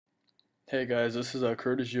Hey guys, this is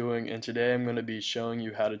Curtis Ewing, and today I'm going to be showing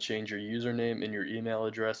you how to change your username and your email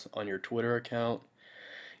address on your Twitter account.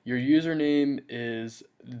 Your username is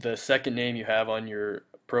the second name you have on your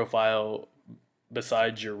profile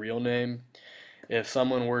besides your real name. If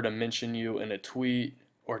someone were to mention you in a tweet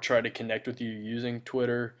or try to connect with you using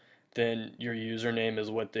Twitter, then your username is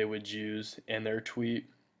what they would use in their tweet.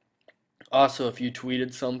 Also, if you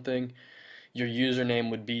tweeted something, your username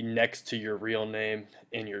would be next to your real name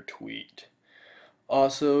in your tweet.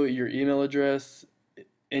 Also, your email address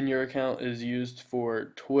in your account is used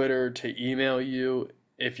for Twitter to email you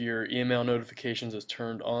if your email notifications is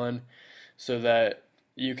turned on so that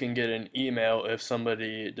you can get an email if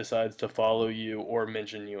somebody decides to follow you or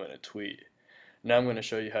mention you in a tweet. Now I'm going to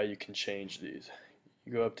show you how you can change these.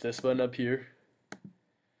 You go up to this button up here,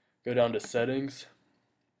 go down to settings,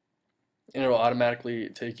 and it'll automatically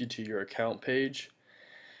take you to your account page.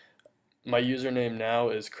 My username now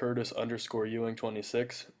is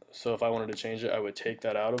Curtis_Ewing26. So if I wanted to change it, I would take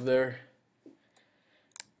that out of there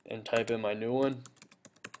and type in my new one.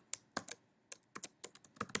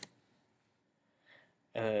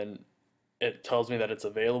 And it tells me that it's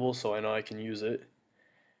available, so I know I can use it.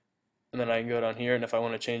 And then I can go down here, and if I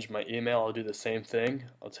want to change my email, I'll do the same thing.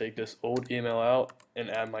 I'll take this old email out and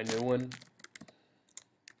add my new one.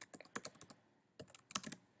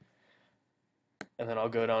 And then I'll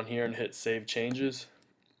go down here and hit Save Changes.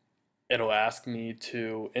 It'll ask me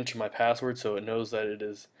to enter my password so it knows that it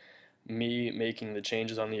is me making the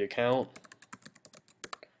changes on the account.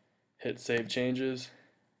 Hit Save Changes.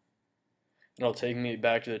 And it'll take me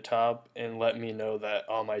back to the top and let me know that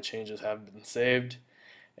all my changes have been saved.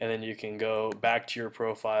 And then you can go back to your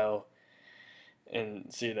profile and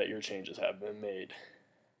see that your changes have been made.